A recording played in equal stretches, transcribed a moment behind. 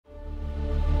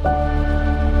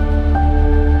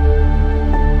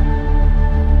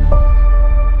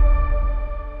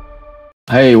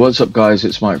Hey, what's up, guys?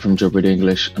 It's Mike from Job Ready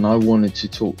English, and I wanted to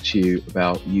talk to you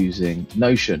about using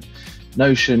Notion.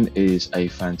 Notion is a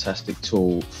fantastic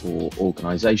tool for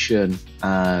organization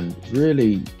and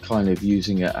really kind of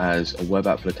using it as a web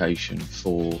application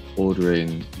for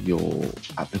ordering your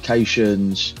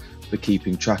applications, for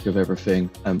keeping track of everything.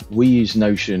 We use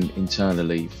Notion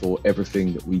internally for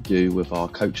everything that we do with our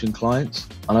coaching clients.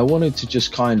 And I wanted to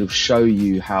just kind of show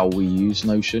you how we use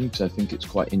Notion because I think it's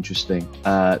quite interesting.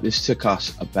 This took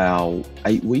us about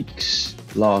 8 weeks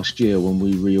last year when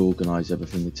we reorganized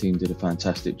everything. The team did a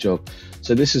fantastic job.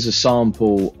 So this is a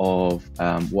sample of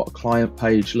what a client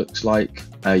page looks like.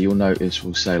 You'll notice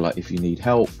we'll say, like, if you need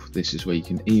help, this is where you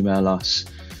can email us.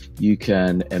 You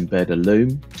can embed a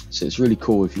Loom. So it's really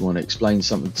cool if you want to explain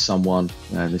something to someone.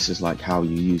 And this is like how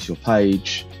you use your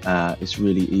page. It's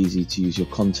really easy to use your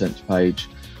content page.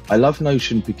 I love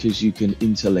Notion because you can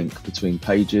interlink between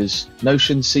pages.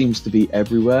 Notion seems to be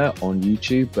everywhere on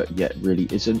YouTube, but yet really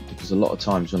isn't, because a lot of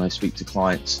times when I speak to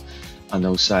clients and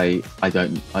they'll say, I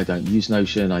don't use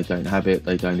Notion, I don't have it,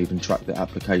 they don't even track their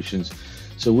applications.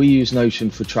 So we use Notion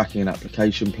for tracking an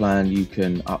application plan. You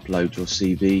can upload your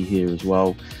CV here as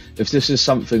well. If this is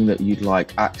something that you'd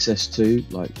like access to,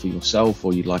 like for yourself,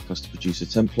 or you'd like us to produce a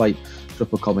template,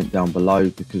 drop a comment down below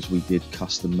because we did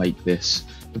custom make this.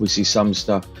 Obviously some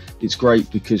stuff, it's great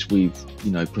because we've,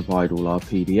 provide all our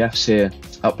PDFs here.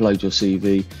 Upload your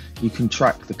CV. You can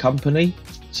track the company,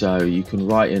 so you can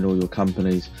write in all your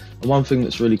companies. And one thing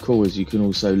that's really cool is you can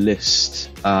also list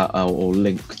or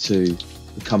link to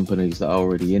the companies that are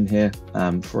already in here.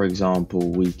 For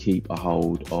example, we keep a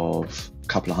hold of a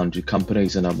couple of hundred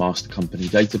companies in our master company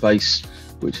database,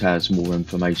 which has more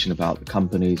information about the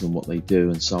companies and what they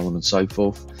do and so on and so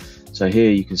forth. So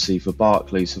here you can see for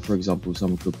Barclays, so for example,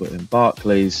 someone could put in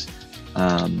Barclays,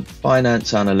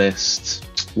 finance analyst,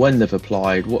 when they've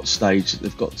applied, what stage that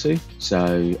they've got to.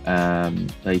 So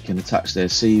they can attach their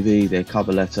CV, their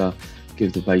cover letter,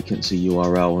 give the vacancy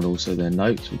URL and also their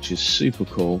notes, which is super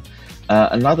cool.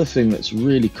 Another thing that's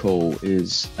really cool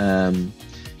is,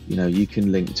 you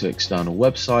can link to external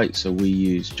websites. So we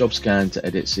use JobScan to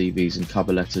edit CVs and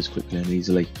cover letters quickly and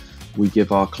easily. We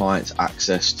give our clients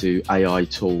access to AI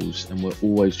tools, and we're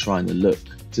always trying to look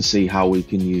to see how we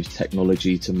can use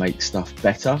technology to make stuff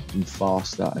better and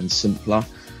faster and simpler.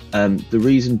 The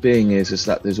reason being is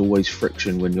that there's always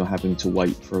friction when you're having to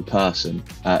wait for a person.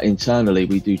 Internally,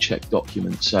 we do check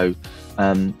documents. So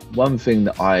one thing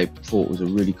that I thought was a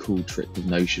really cool trick with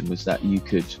Notion was that you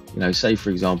could, say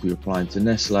for example, you're applying to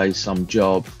Nestle, some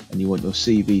job, and you want your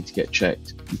CV to get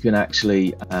checked. You can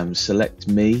actually select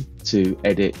me to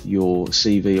edit your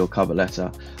CV or cover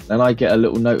letter. Then I get a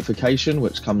little notification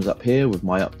which comes up here with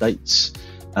my updates.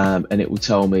 And it will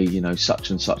tell me, such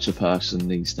and such a person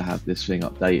needs to have this thing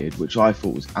updated, which I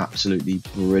thought was absolutely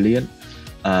brilliant.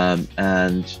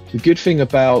 And the good thing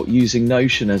about using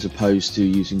Notion as opposed to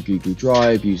using Google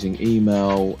Drive, using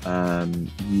email,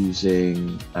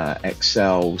 using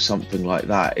Excel, something like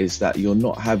that, is that you're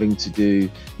not having to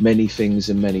do many things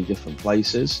in many different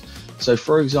places. So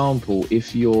for example,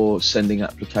 if you're sending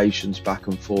applications back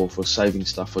and forth or saving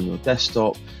stuff on your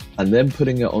desktop and then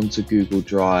putting it onto Google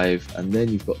Drive, and then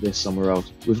you've got this somewhere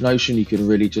else, with Notion you can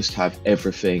really just have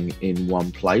everything in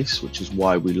one place, which is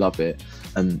why we love it.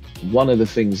 And one of the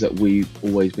things that we've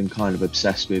always been kind of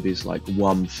obsessed with is like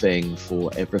one thing for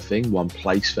everything, one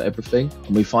place for everything.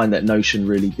 And we find that Notion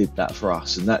really did that for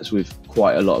us. And that's with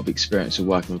quite a lot of experience of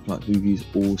working with clients. We've used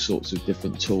all sorts of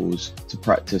different tools to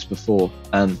practice before.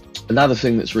 Another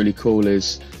thing that's really cool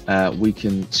is we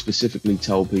can specifically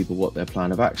tell people what their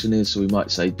plan of action is. So we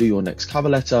might say, do your next cover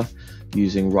letter,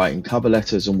 using writing cover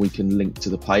letters, and we can link to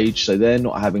the page, so they're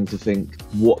not having to think,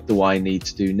 what do I need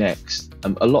to do next?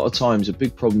 A lot of times a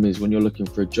big problem is when you're looking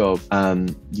for a job,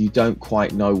 you don't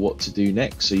quite know what to do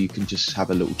next. So you can just have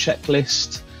a little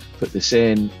checklist, put this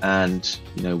in, and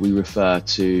we refer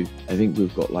to, I think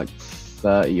we've got like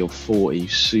 30 or 40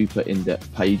 super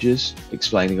in-depth pages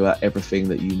explaining about everything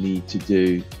that you need to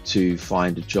do to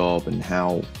find a job and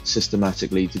how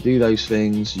systematically to do those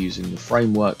things, using the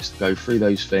frameworks to go through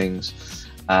those things,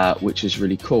 which is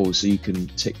really cool. So you can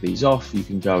tick these off, you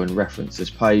can go and reference this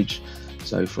page.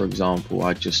 So for example,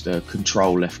 I just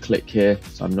control left click here,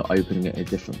 so I'm not opening it in a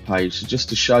different page. So just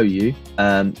to show you,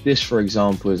 this for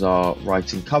example is our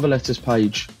writing cover letters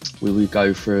page, where we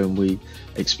go through and we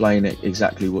explain it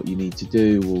exactly what you need to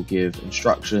do. We'll give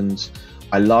instructions.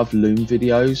 I love Loom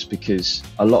videos because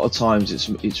a lot of times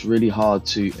it's really hard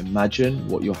to imagine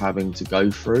what you're having to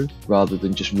go through rather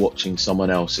than just watching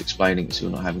someone else explaining it, so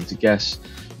you're not having to guess.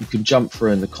 You can jump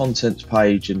through in the contents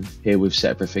page, and here we've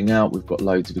set everything out. We've got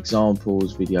loads of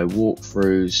examples, video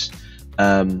walkthroughs,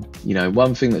 You know,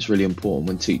 one thing that's really important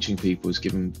when teaching people is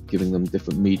giving them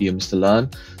different mediums to learn.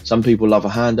 Some people love a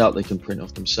handout they can print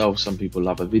off themselves. Some people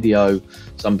love a video.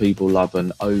 Some people love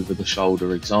an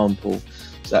over-the-shoulder example.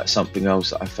 So that's something else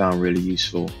that I found really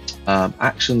useful.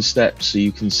 Action steps, so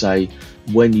you can say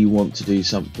when you want to do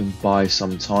something by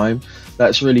some time.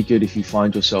 That's really good if you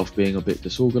find yourself being a bit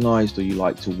disorganized or you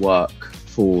like to work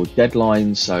for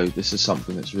deadlines. So this is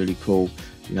something that's really cool.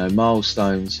 You know,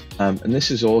 milestones, and this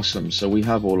is awesome. So we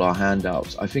have all our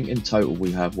handouts. I think in total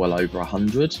we have well over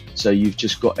 100. So you've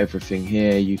just got everything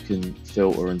here. You can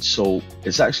filter and sort.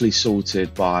 It's actually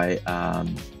sorted by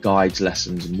guides,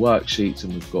 lessons and worksheets,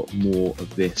 and we've got more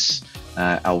of this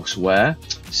elsewhere.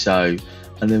 So,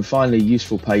 and then finally,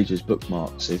 useful pages,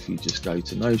 bookmarks. So if you just go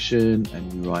to Notion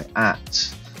and you write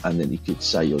 @ and then you could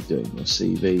say you're doing your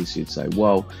CV. So you'd say,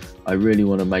 well, I really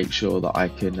want to make sure that I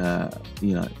can,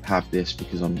 you know, have this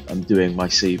because I'm doing my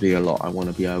CV a lot. I want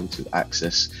to be able to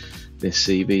access this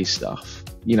CV stuff.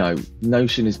 You know,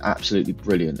 Notion is absolutely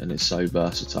brilliant and it's so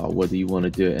versatile, whether you want to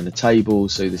do it in a table.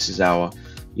 So this is our,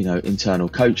 you know, internal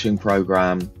coaching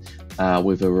program.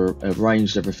 We've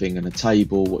arranged everything in a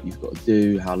table, what you've got to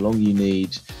do, how long you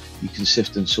need. You can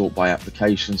sift and sort by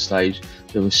application stage.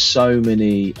 There are so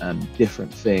many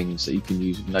different things that you can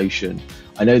use with Notion.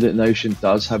 I know that Notion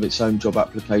does have its own job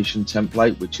application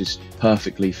template, which is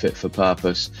perfectly fit for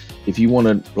purpose. If you want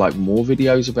to like more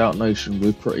videos about Notion,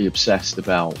 we're pretty obsessed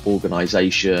about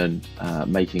organization,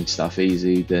 making stuff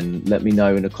easy, then let me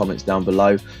know in the comments down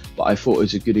below. But I thought it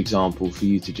was a good example for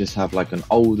you to just have like an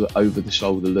older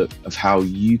over-the-shoulder look of how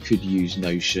you could use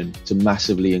Notion to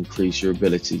massively increase your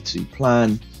ability to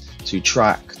plan, to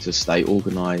track, to stay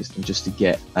organized, and just to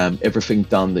get everything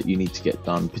done that you need to get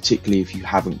done, particularly if you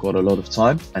haven't got a lot of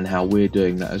time, and how we're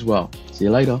doing that as well. See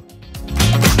you later.